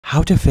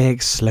how to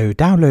fix slow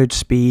download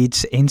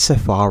speeds in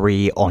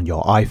Safari on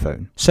your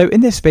iPhone. So in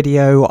this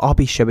video, I'll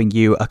be showing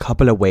you a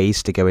couple of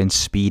ways to go and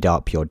speed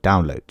up your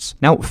downloads.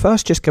 Now,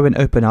 first just go and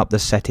open up the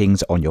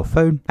settings on your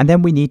phone, and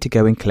then we need to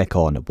go and click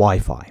on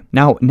Wi-Fi.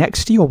 Now,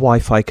 next to your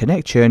Wi-Fi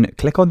connection,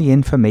 click on the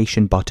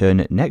information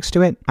button next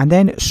to it, and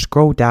then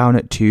scroll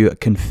down to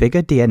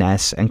configure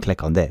DNS and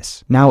click on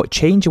this. Now,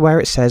 change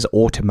where it says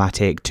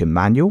automatic to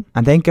manual,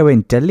 and then go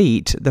and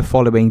delete the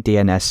following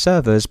DNS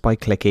servers by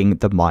clicking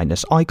the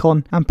minus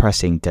icon and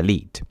pressing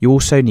delete. You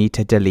also need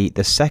to delete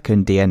the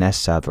second DNS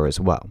server as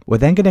well. We're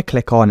then going to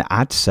click on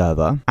add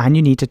server, and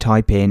you need to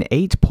type in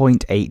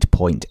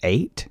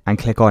 8.8.8 and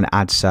click on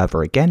add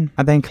server again,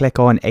 and then click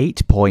on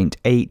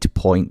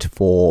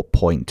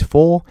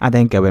 8.8.4.4 and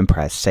then go and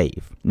press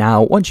save.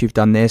 Now, once you've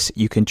done this,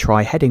 you can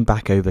try heading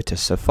back over to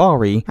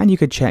Safari and you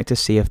can check to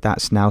see if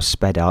that's now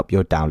sped up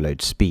your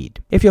download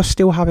speed. If you're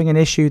still having an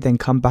issue, then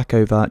come back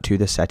over to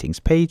the settings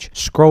page,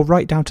 scroll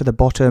right down to the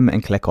bottom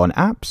and click on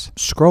apps,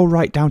 scroll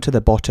right down to the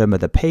bottom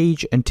of the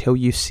page until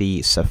you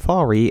see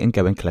Safari and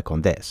go and click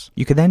on this.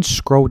 You can then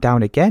scroll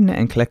down again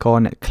and click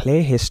on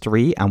clear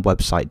history and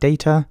website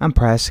data and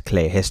press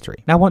clear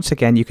history. Now, once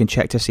again, you can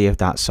check to see if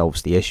that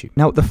solves the issue.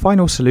 Now, the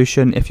final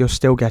solution, if you're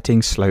still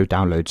getting slow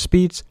download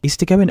speeds, is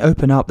to go and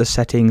open up the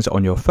settings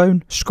on your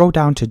phone, scroll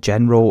down to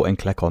general and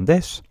click on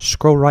this,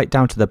 scroll right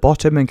down to the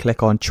bottom and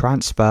click on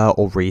transfer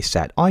or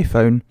reset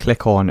iPhone,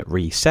 click on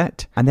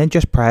reset, and then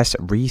just press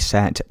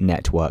reset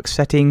network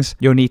settings.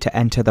 You'll need to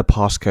enter the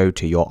passcode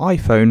to your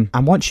iPhone,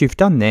 and once you've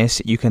done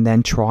this, you can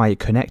then try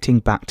connecting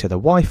back to the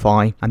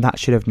Wi-Fi, and that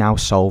should have now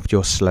solved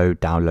your slow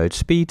download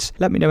speeds.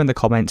 Let me know in the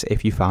comments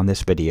if you found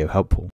this video helpful.